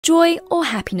Joy or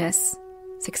happiness,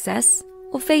 success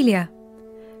or failure,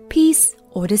 peace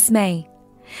or dismay.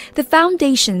 The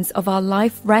foundations of our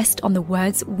life rest on the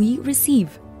words we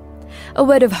receive. A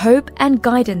word of hope and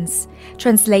guidance,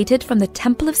 translated from the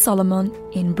Temple of Solomon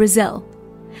in Brazil.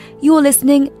 You are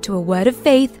listening to A Word of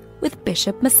Faith with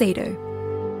Bishop Macedo.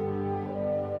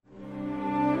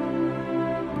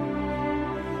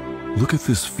 Look at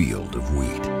this field of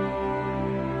wheat.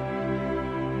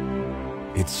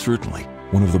 It's certainly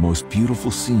one of the most beautiful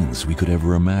scenes we could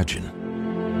ever imagine.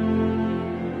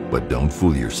 But don't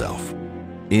fool yourself.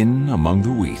 In among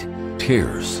the wheat,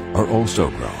 tares are also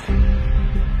grown.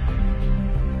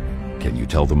 Can you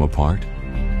tell them apart?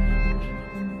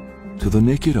 To the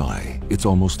naked eye, it's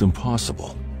almost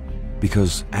impossible,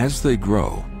 because as they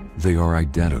grow, they are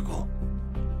identical.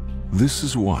 This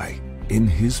is why, in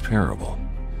his parable,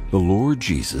 the Lord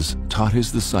Jesus taught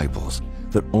his disciples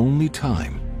that only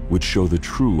time would show the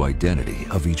true identity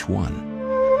of each one.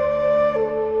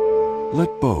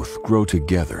 Let both grow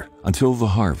together until the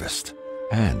harvest,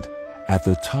 and at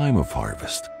the time of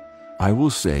harvest, I will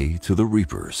say to the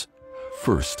reapers,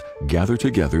 first gather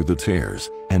together the tares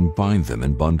and bind them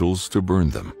in bundles to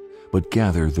burn them, but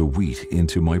gather the wheat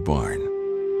into my barn.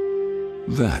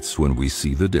 That's when we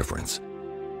see the difference.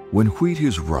 When wheat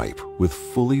is ripe with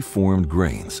fully formed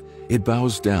grains, it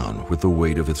bows down with the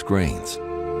weight of its grains.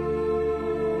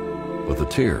 But the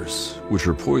tares, which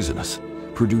are poisonous,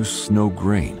 produce no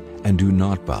grain and do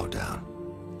not bow down.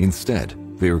 Instead,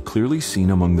 they are clearly seen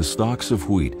among the stalks of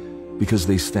wheat because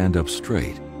they stand up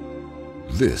straight.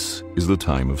 This is the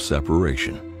time of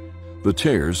separation. The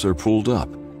tares are pulled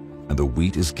up, and the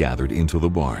wheat is gathered into the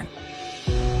barn.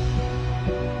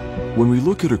 When we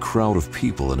look at a crowd of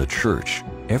people in a church,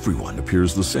 everyone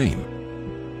appears the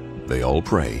same. They all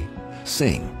pray,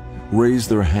 sing, raise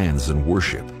their hands in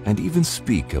worship, and even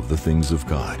speak of the things of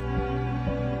God.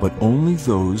 But only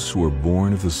those who are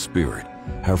born of the Spirit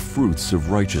have fruits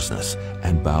of righteousness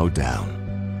and bow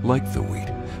down, like the wheat,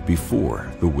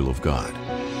 before the will of God.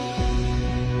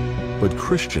 But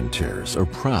Christian tares are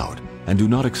proud and do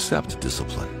not accept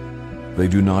discipline. They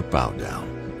do not bow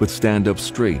down, but stand up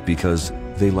straight because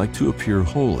they like to appear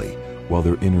holy while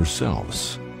their inner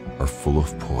selves are full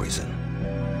of poison.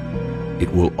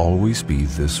 It will always be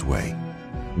this way.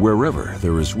 Wherever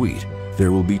there is wheat,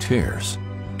 there will be tares,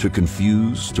 to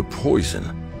confuse, to poison,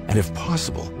 and if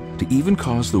possible, to even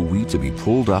cause the wheat to be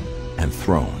pulled up and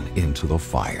thrown into the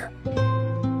fire.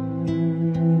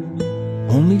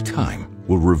 Only time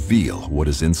will reveal what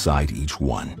is inside each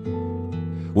one.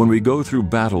 When we go through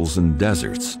battles and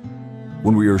deserts,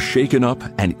 when we are shaken up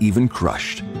and even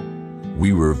crushed,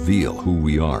 we reveal who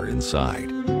we are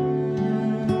inside.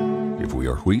 If we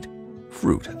are wheat,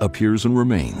 fruit appears and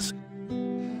remains.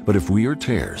 But if we are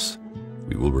tares,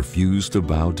 we will refuse to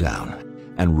bow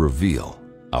down and reveal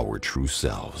our true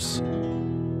selves.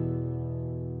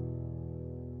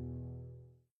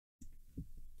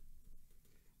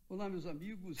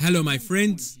 Hello, my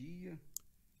friends.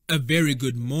 A very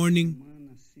good morning,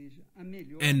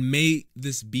 and may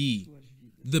this be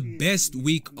the best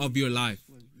week of your life.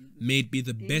 May it be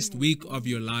the best week of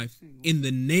your life in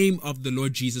the name of the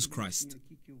Lord Jesus Christ.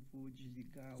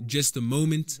 Just a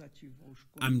moment,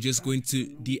 I'm just going to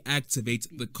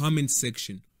deactivate the comment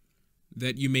section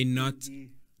that you may not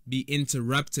be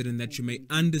interrupted and that you may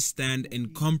understand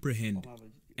and comprehend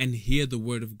and hear the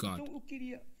word of God.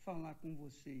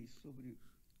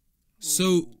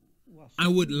 So, I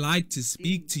would like to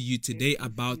speak to you today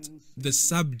about the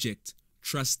subject,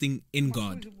 trusting in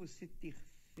God.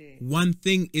 One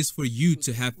thing is for you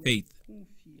to have faith,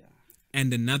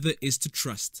 and another is to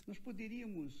trust.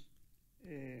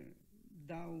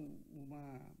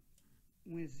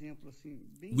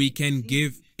 We can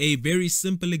give a very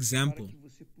simple example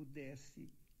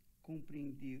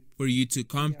for you to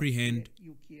comprehend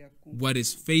what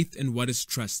is faith and what is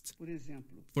trust.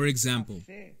 For example,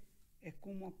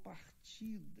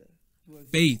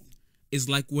 faith is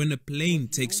like when a plane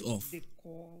takes off.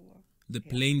 The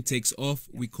plane takes off,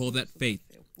 we call that faith.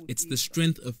 It's the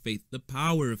strength of faith, the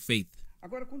power of faith.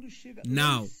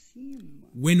 Now,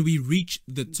 when we reach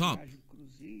the top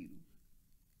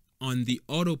on the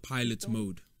autopilot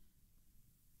mode,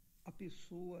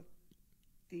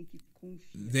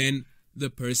 then the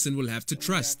person will have to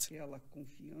trust.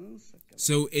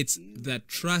 So it's that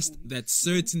trust, that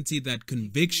certainty, that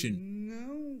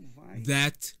conviction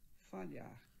that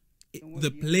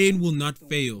the plane will not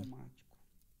fail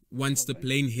once the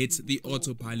plane hits the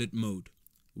autopilot mode.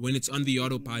 When it's on the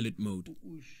autopilot mode,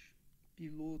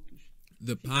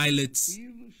 the pilots,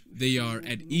 they are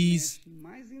at ease.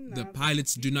 The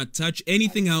pilots do not touch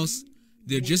anything else.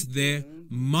 They're just there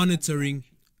monitoring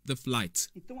the flight.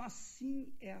 Então assim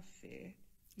é a fé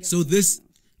e a So this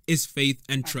confiança. is faith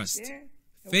and A trust. fé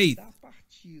é o Faith que dá a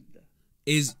partida.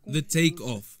 is A the confiança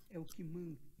takeoff. é o que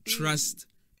mantém, Trust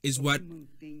is é o what que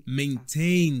mantém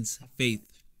maintains a fé. faith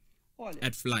Olha,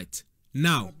 at flight. a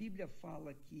Now, Bíblia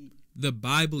fala que the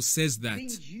Bible says that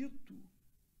bendito,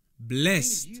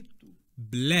 blessed,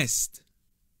 blessed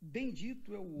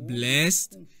bendito é o homem Blessed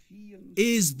que confia no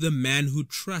is Senhor. the man who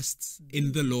trusts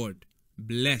in the Lord.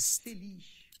 Blessed, Feliz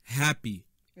happy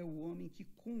é o homem que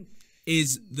confia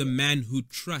is the man who no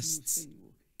trusts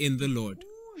Senhor, in the Lord,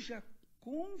 cuja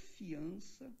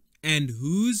confiança and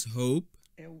whose hope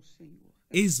é o Senhor.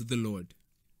 is the Lord.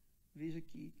 Veja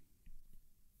que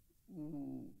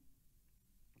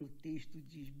o texto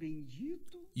diz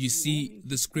bendito. You o see, homem the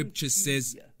que scripture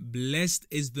says, confia blessed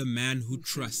is the man who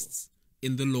trusts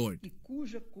in the Lord, e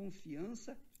cuja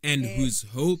confiança and é whose o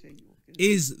hope Senhor. Quer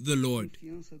dizer, is the Lord,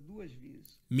 confiança duas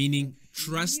vezes. meaning Confia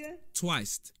trust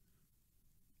twice.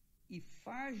 e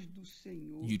faz do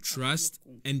Senhor You a sua trust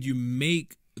confiança. and you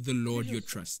make the Lord Veja your só.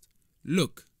 trust.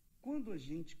 Look, Quando a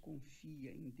gente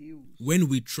confia em Deus, when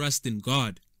we trust in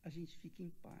God, a gente fica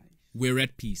em paz. we're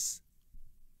at peace.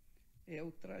 É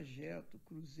o trajeto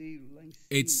cruzeiro lá em cima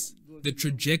It's do the avião.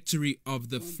 trajectory of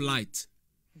the flight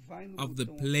Vai no of the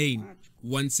botão plane automático,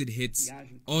 once it hits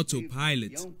viagem cruzeiro do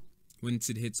autopilot, avião. once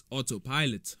it hits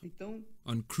autopilot Então,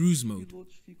 on cruise os mode.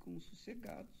 pilotos ficam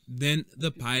sossegados. Then the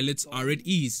pilots are at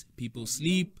ease. People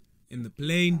sleep in the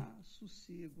plane Há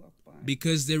sossego, há paz,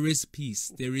 because there is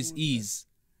peace, there is ease,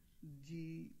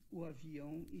 de o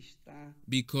avião está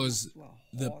because na sua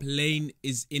the rota plane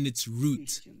is in its route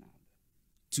destinada.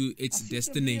 to its Assim também a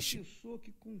destination, pessoa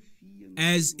que confia no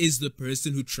as Senhor, is the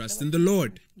person who trusts ela in the tem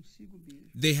Lord. paz consigo mesmo.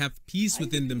 They have peace Ainda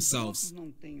within que os themselves. outros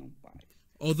não tenham paz.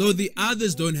 Although the Ainda que os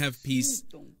others don't outros have peace,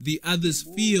 sintam the others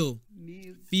temor, feel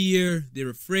medo, fear, they're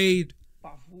afraid,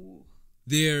 pavor,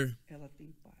 they're ela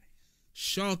tem paz.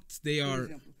 shocked, they Por are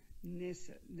exemplo,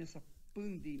 nessa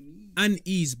pandemia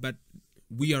unease, but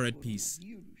we are at peace.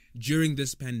 coronavírus, During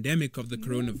this pandemic of the o mundo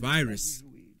coronavirus, está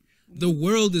de joelhos. O the mundo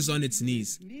world está is on de its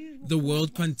joelhos, knees. mesmo The com a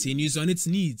world vacina. continues on its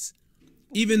knees,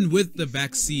 even with the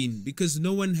vaccine, because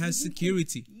no one has Ninguém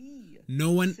security. confia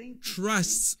No one 100%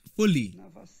 trusts fully na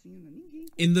vacina. Ninguém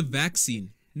in the confia.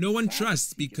 vaccine. No one Sabe-se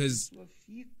trusts que a because pessoa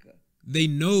fica they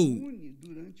know imune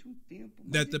durante um tempo,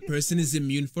 mas that e the person is depois?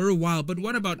 immune for a while. But Tem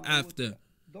what que about tomar after? outra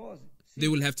dose? They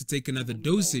Sim. will have to take another Vamos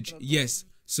dar dosage. outra Yes, dose.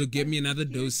 so give me Mas another o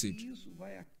que é que dosage. isso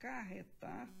vai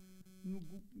acarretar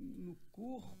no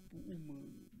corpo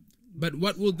humano? But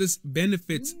what will this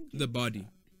benefit the body?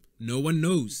 No one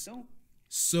knows. Então,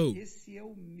 So, esse é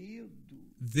o medo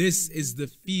this de is the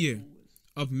muitas fear pessoas,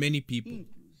 of many people,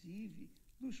 inclusive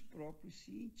dos próprios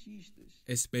cientistas.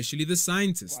 especially the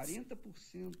scientists.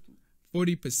 40%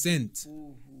 40% do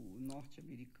povo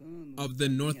norte-americano of the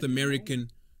também North alemão, American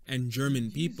and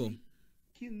German people, dizem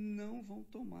que não vão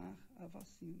tomar a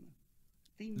vacina.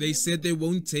 Tem they medo said they da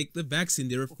won't vacina, take the vaccine.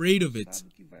 They're porque afraid não of it sabe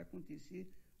o que vai acontecer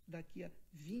daqui a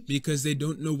 20 because they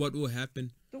don't know what will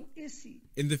happen Então,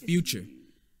 in the future.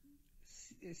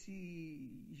 esse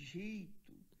jeito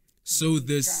So de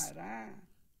this encarar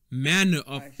manner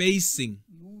of facing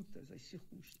lutas, as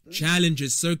circunstâncias,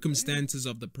 challenges, circumstances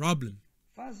of the problem,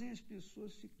 fazem as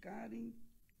pessoas ficarem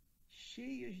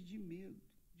cheias de medo,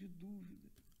 de dúvida.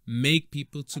 make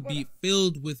people to be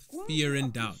filled with Quando fear a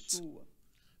and doubt. pessoa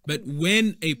But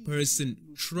when a confia person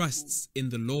no trusts Senhor in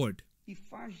the Lord e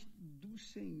faz do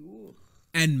Senhor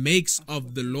and makes a sua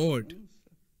of the Lord confiança,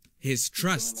 his então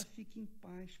trust, ela fica em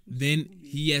paz then consigo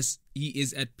he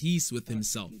is at peace with mesma. Ela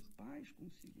himself. fica em paz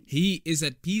consigo mesma. He is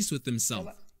at peace with himself.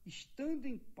 Ela, estando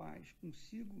em paz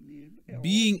consigo mesmo, é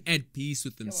Being óbvio at peace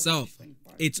with que ela vai himself, estar em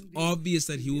paz it's com Deus. obvious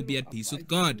that he will be Primeiro, at peace a with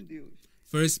paz vem God. com Deus,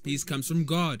 First, depois peace vem comes com from si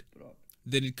God, próprio.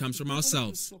 then it comes from Então, quando a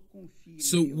ourselves. pessoa confia em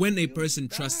So Deus, when a Deus person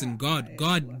dá trusts in a God, ela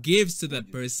God gives to that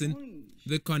person condições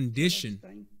the para ela condition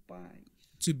estar em paz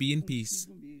to be in peace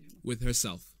consigo mesma, with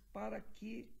herself, para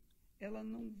que ela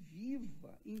não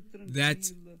viva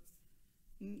That intranquila,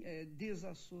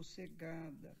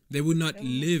 desassossegada. they would not Ela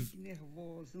não live fique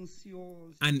nervosa,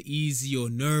 ansiosa. uneasy or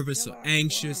nervous or Ela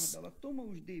anxious. aguarda, ela toma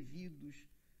os devidos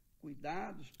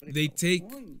cuidados, They take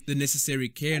precauções, the necessary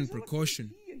care and mas ela precaution,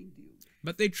 confia em Deus.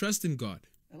 but they trust in God.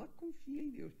 Ela confia em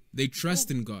Deus. They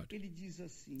trust Então, in God. Ele diz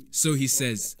assim, So he o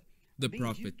says, profeta, the "Bendito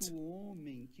prophet, o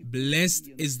homem que blessed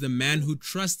confia no is the man Senhor, who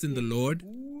trusts in the Lord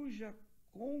cuja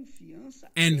confiança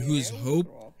and é whose o hope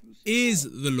próprio Senhor." is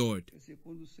the Lord. Quer dizer,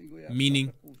 quando o Senhor é a Meaning,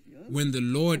 própria confiança, when the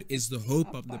Lord is the hope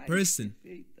a of the paz person,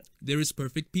 perfeita. there is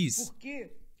perfect peace.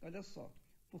 Porque, olha só,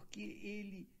 porque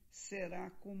ele será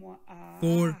como a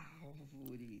For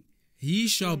árvore He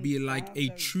shall be like a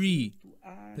tree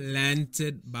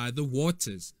planted by the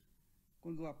waters.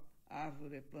 Quando a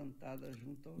árvore é plantada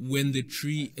junto ao When the rio,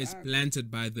 tree às is águas, planted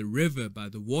by the river, by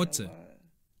the water, ela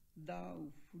dá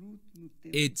o fruto no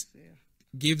tempo it certo.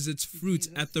 gives its fruit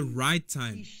Diz at the assim, right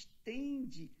time,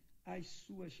 estende as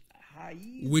suas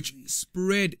raízes which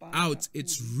spread para out o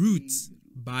its ribeiro. roots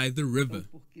by the river.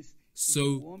 Então, porque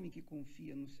So, o homem que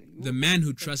confia no Senhor the man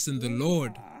who é trusts in the como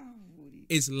Lord a árvore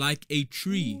is like a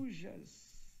tree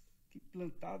que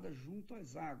plantada junto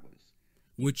às águas,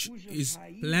 which is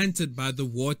planted by the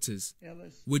waters,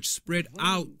 elas which spread vão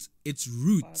out its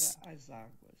roots para as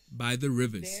águas, by the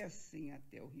rivers. descem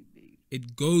até o ribeiro.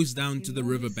 It goes down E to the não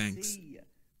riverbanks receia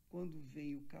quando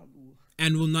vem o calor,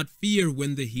 and will not fear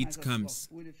when the heat mas a comes, sua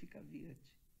folha fica verde.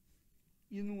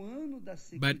 E no ano da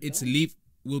but its sequidão, leaf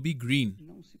will be green,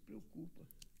 não se preocupa.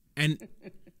 and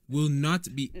will not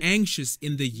be anxious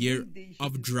in the year Nem deixa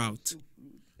of de dar o drought, seu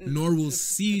fruto. nor will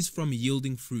cease from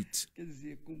yielding fruit. Quer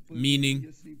dizer, com Meaning,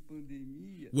 pandemia, sem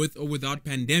pandemia, With or without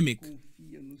pandemic,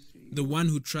 confia no Senhor, the one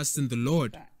who trusts in the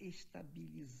Lord está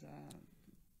estabilizado,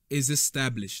 is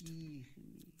established,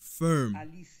 firme, firm,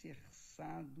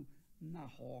 alicerçado na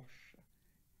rocha.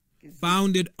 Quer dizer,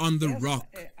 founded on the essa rock.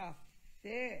 é a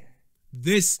fé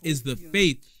This is the confiante.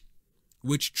 faith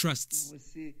which trusts.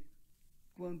 Você,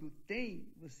 quando tem,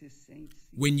 você sente-se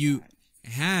When you em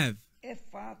paz. have, É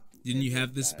fato, then é you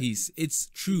have this verdade. peace. It's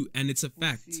true and it's a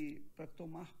fact Você, para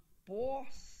tomar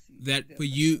posse that dessa for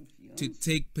you to confiança,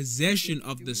 take possession tem que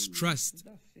of ter o this início trust,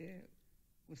 da fé.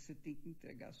 Você tem que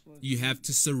entregar sua you vida have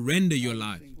to surrender your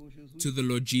ao life Senhor Jesus to the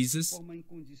Lord de Jesus forma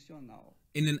incondicional.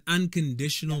 in an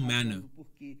unconditional manner.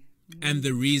 Porque And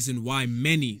the reason why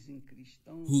many dizem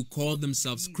cristãos who call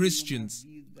themselves vivem uma Christians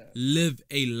vida live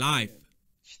a life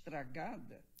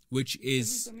estragada which é is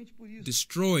justamente por isso,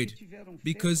 destroyed porque tiveram fé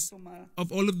because para tomar-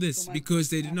 of all of this, tomar because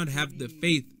they did not have the aquele-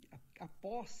 faith a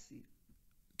posse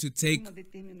to de take uma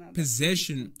determinada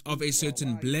possession bênção of a pontual.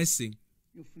 certain blessing.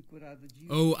 Eu fui curado disso,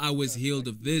 Oh, I fui was curado healed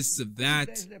of daquilo. this, of Os that.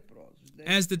 10 leprosos, 10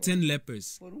 As the leprosos 10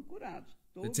 lepers, foram curados.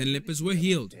 the Todos 10 eles lepers were tiveram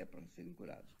healed. fé para serem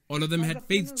curados. All of them Mas had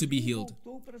faith apenas to be um healed,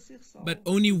 voltou para ser salvo. but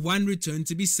only one returned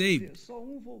to be saved, Só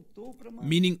um voltou para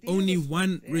meaning manter a only sua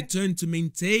one fé returned to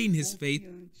maintain his faith,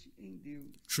 confiante em Deus.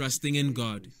 trusting in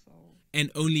God, Foi salvo. and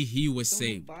only he was Então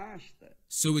não saved. basta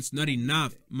So it's not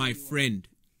enough, my friend,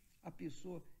 a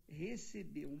pessoa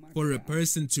receber uma for a graça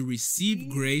person to receive e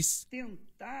grace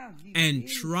tentar viver and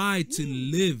try to em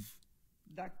cima live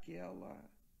daquela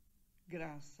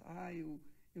graça.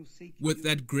 Eu sei que with Deus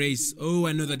that grace. Oh,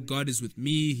 I know that God is with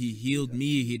me. He healed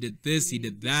me. He did this. He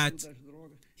did that.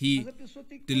 He Mas a pessoa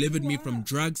tem que delivered me continuar. from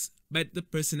drugs. But the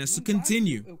person has to Não basta.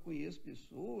 continue. Eu conheço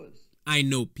pessoas I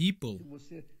know people que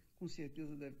você com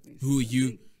certeza deve conhecer who também,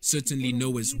 you que certainly foram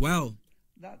know as livres well,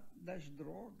 das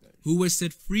drogas. who were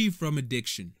set free from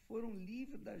addiction. Foram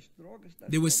livres das drogas. Das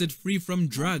They were drogas set free from mais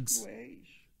drugs, cruéis,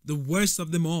 the worst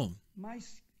of them all.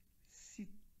 mas se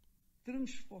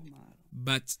transformaram.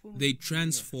 But they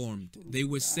transformed. They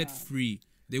were set free.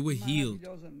 They were healed,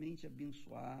 Maravilhosamente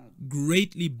abençoados.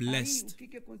 greatly Aí, blessed. o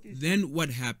que aconteceu? Then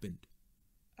what happened?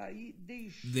 Aí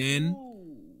deixou Then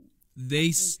they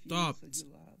a confiança stopped de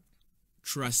lado,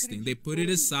 trusting. They put it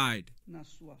aside. na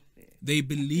sua fé. They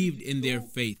believed in their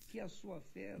Acreditou faith. que a sua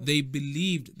fé era They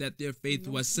believed that their faith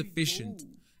was sufficient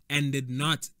and did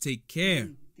not take care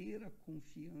manter a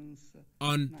confiança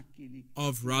on naquele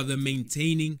of rather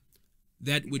maintaining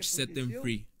that which set them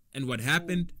free. And what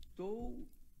happened? voltou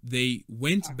They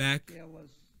went back àquelas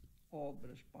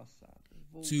obras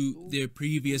passadas, to voltou their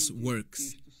previous como diz o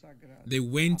works. texto sagrado, They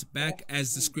went a back, porca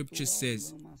as the scripture voltou ao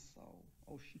says. lamaçal,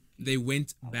 ao chiqueiro, They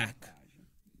went à back. lavagem.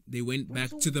 They went Então, back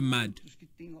são to the mud. muitos que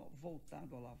têm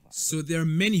voltado à lavagem. So there are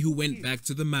many who went back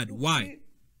to the mud. Why? Porque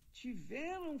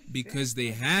tiveram fé Because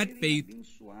they para had serem faith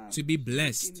abençoados to be em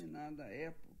blessed determinada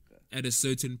época, at a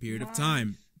certain period of mas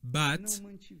time. But não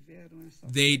mantiveram essa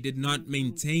they fé, did não not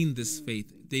maintain this confiança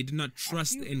faith. em They did not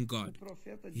trust Aqui, in o God.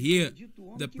 profeta diz, Here, "Bendito o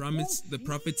homem the que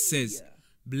prophet says, confia."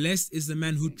 blessed is the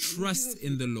man who Ele diz trusts assim,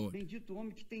 in the Lord. Bendito o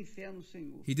homem que tem fé no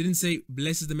Senhor. He didn't say,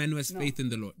 blessed is the man who has Não. faith in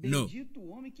the Lord. No. Bendito o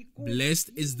homem que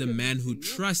Blessed is the confia no man who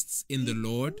Senhor trusts in the e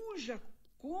Lord cuja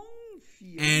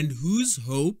confiança and whose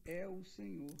hope é o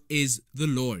Senhor. is the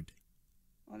Lord.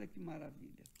 Olha que maravilha.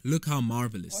 Look how Olha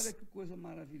marvelous. que coisa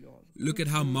maravilhosa. Look at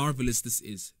how marvelous this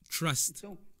is. Trust.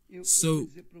 Então, eu So, vou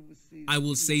dizer para vocês I will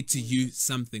uma say to coisa. you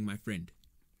something, my friend.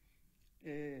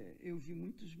 Eu vi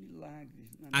muitos milagres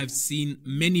na minha I've vida. seen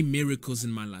many miracles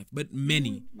in my life, but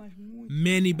many, Muito, mas muito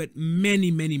many, milagres. but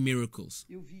many miracles.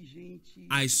 Eu vi gente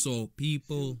I saw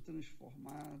people sendo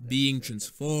transformada, being etc.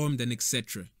 transformed and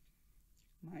etc.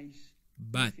 Mas,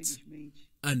 But infelizmente,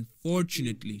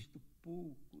 Unfortunately, visto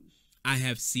poucos I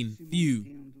have seen se few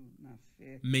mantendo na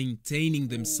fé maintaining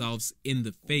themselves in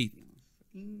the faith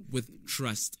confiança. with Infelizmente,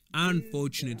 trust.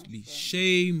 Unfortunately,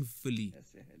 shamefully,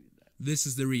 essa é a realidade. this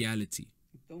is the reality.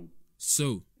 Então,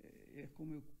 So, é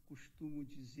como eu costumo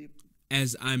dizer,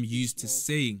 as I'm used to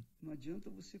saying, não adianta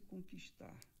você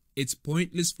conquistar. it's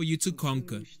pointless for you to Se você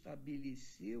conquer. não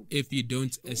estabeleceu o que If you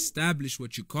don't conquistou, establish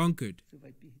what you conquered, você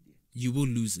vai perder. you will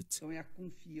lose it. Então é a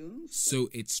confiança So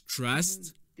it's que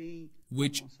trust mantém a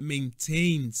which nossa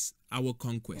maintains our Então,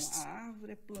 conquests. a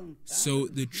árvore é plantada So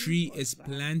the junto tree às is águas.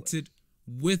 planted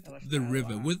with Ela the está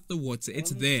river, lá. with the water. Ela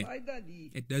It's não there. sai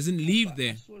dali. It doesn't leave As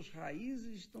there. suas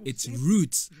raízes estão Its sempre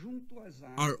roots junto às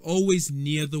águas. are always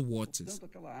near the waters, Portanto,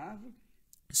 aquela árvore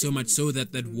so much so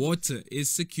that that water is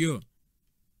secure.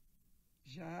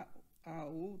 já há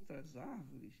outras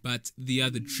árvores But the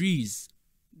other trees,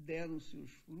 deram seus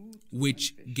frutos,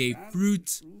 which gave manifestaram fruit,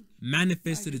 seus frutos,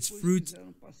 manifested mas its depois fruit,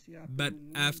 quiseram passear but pelo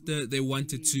mundo after they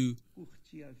wanted e to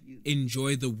curtir a vida.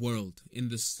 enjoy the world in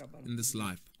this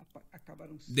life,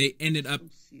 Acabaram they secas, ended up estão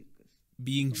secas,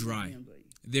 being estão dry. morrendo aí.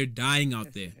 They're dying out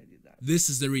Essa é a there. realidade. This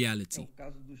is the É reality. o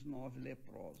caso dos 9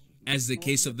 leprosos. As the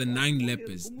case of the 9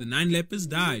 lepers. The 9 lepers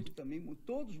died, Também,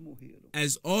 todos morreram.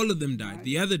 as all of them died.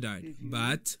 The other died,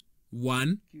 but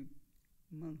one Que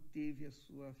manteve a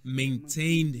sua fé,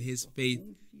 maintained manteve a his sua faith,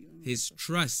 confiança his em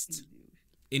trust Deus.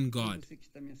 in E God. você que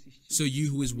está me assistindo So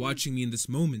you who is nesse watching me in this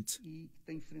moment, e que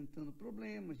está enfrentando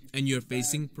problemas, and you're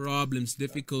facing dificuldades, problems, uma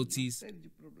difficulties, série de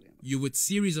problemas. you with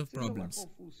series of Seja lá problems,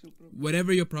 qual for o seu problema,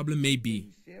 whatever your problem may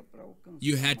be, teve fé para alcançar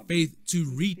you had uma- faith to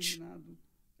um reach determinado,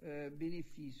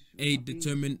 benefício, a uma bênção.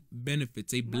 determined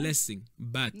benefit, a blessing,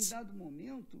 but Em dado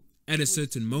momento, at a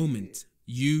certain moment,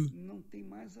 you não tem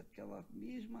mais aquela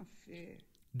mesma fé.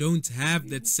 don't have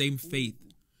that same faith,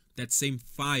 that same E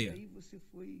fire. aí você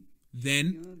foi Then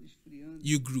esfriando, esfriando,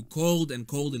 you grew cold and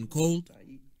cold and cold, tá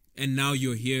aí and now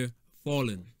you're here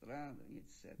fallen, prostrada e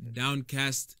etc.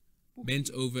 downcast, bent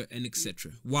over, and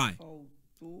etc. Why?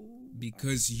 Faltou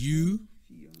Because a you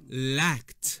confiança.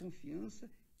 lacked. Confiança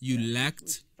You é a lacked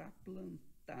pessoa está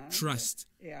plantada, trust.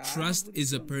 é a Trust árvore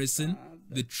is a person,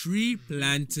 plantada the tree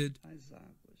planted às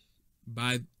águas.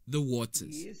 by the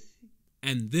waters. E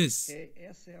And this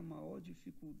essa é a maior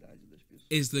dificuldade das pessoas.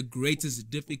 is the greatest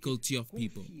difficulty of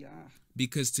people. Confiar,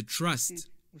 Because to trust,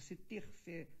 você ter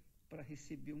fé para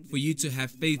receber for you to have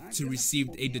faith to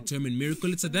receive a determined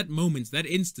miracle, it's at that moment, that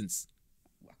instance.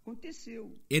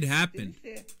 Aconteceu. It Teve happened.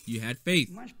 fé. You had faith.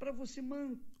 Mas para você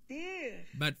manter,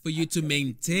 But for you to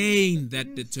maintain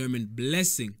that determined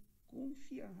blessing,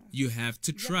 confiar. you have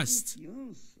to E a trust.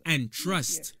 confiança, And como é que é?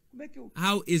 trust. Como é que eu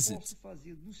How is it? posso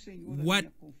fazer do Senhor a What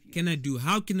minha confiança? can I do?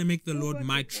 How can I make the Como Lord é que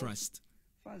my eu posso trust?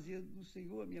 fazer do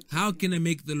Senhor a minha How confiança? can I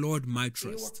make the Lord my Eu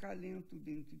trust? acalento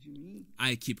dentro de mim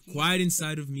I keep quiet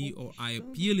inside of me, or I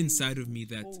appeal inside of me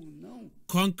that ou não,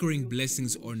 conquering meu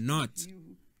blessings Senhor or está not,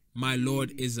 vivo, my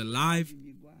Lord Ele is alive pode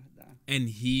me guardar. and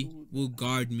He will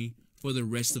guard me for the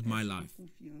rest of my Essa é a life.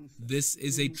 confiança. This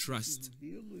is Eu a não trust. preciso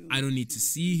vê-lo, eu I don't não need to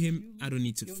preciso see Him. senti-lo, I don't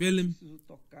need to eu feel não Him. preciso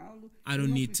tocá-lo, I eu don't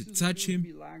não need to preciso touch ver os Him.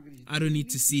 milagres I don't need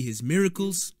dele. to see His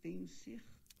miracles. Eu tenho certeza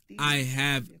I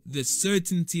have que ele é the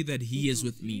certainty that He is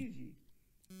with me. Inclusive,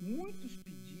 muitos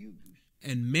pedidos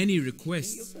And many eu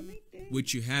requests também tenho.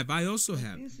 which you have, I also Não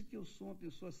have. pense que eu sou uma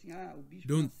pessoa assim, o bispo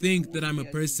Don't nasceu think com that I'm a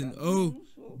homem person, realizado. oh, Não, não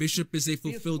sou. Bishop is a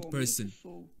fulfilled Pessoalmente person.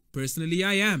 sou. Personally,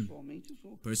 I am. Pessoalmente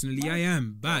sou. Personally, Mas I am. é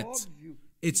But óbvio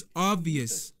it's que há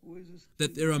obvious muitas coisas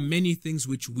that que there are nós many things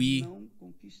which we não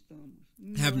conquistamos.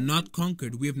 have Não not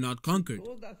conquered. We have not conquered.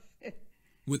 Toda a fé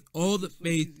With all the que pessoas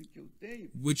faith dizem que eu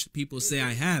tenho, which people say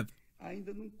I have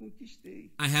ainda não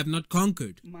conquistei. not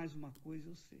conquered. Mas uma coisa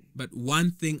eu sei. But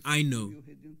one thing I know, Meu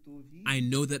Redentor vive I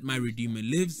know that my Redeemer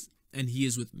lives and He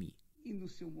is with me. e no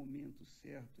seu momento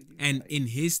certo ele And vai in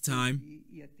His time, ouvir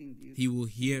e atender He will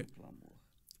hear o clamor.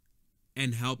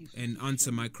 and help and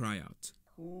answer my cry out.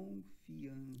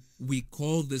 Confiança. We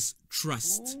call this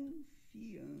trust.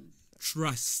 Confiança.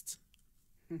 Trust.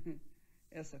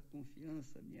 Essa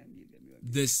confiança, minha amiga, meu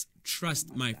amigo, This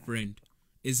trust, my friend,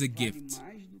 is a vale gift.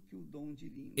 mais do que o dom de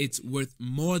línguas. It's worth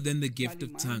more than the gift Vale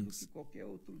of mais do tongues. que qualquer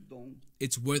outro dom.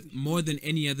 It's worth more than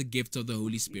any other gift of the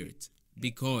Holy Spirit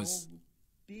because Algo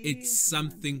it's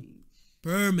something permanente,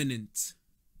 permanent,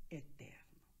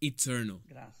 eterno. eternal.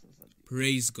 Graças a Deus.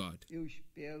 Praise God. Eu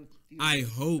espero ter I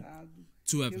hope ajudado.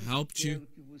 to have Eu helped you. espero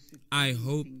que você I tenha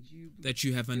hope entendido. that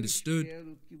you have Eu understood.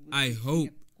 espero que você I tenha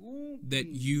hope that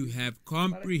you compreendido, have para que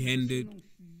você comprehended não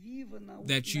viva na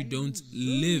that you na don't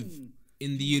ilusão live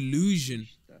in the de uma illusion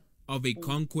conquista of a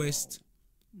conquest pontual,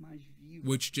 mas viva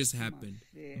which just uma happened,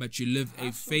 fé but you live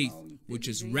a faith racional, which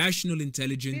is inteligente, rational,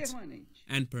 intelligent, permanente.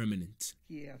 and permanent,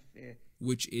 que é a fé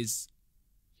which is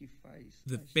que faz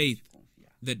the a gente faith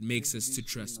confiar. that makes Deus us to abençoe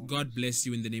em trust. nome God de bless Jesus.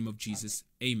 you in the name of Jesus.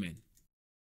 Amen.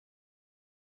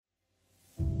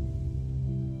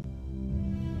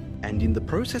 And in the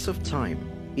process of time,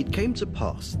 it came to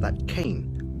pass that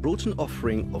Cain brought an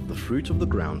offering of the fruit of the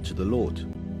ground to the Lord.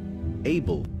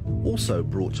 Abel also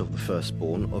brought of the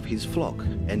firstborn of his flock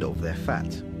and of their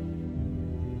fat.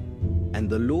 And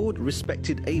the Lord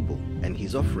respected Abel and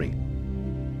his offering,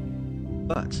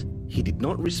 but he did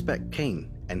not respect Cain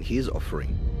and his offering.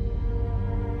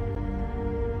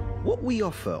 What we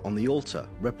offer on the altar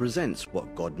represents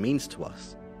what God means to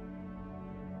us.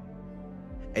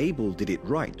 Abel did it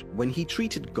right when he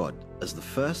treated God as the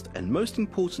first and most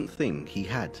important thing he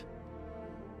had.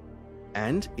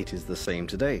 And it is the same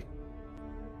today.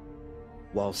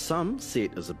 While some see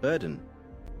it as a burden,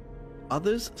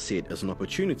 others see it as an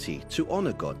opportunity to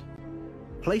honor God,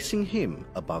 placing Him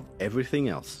above everything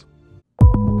else.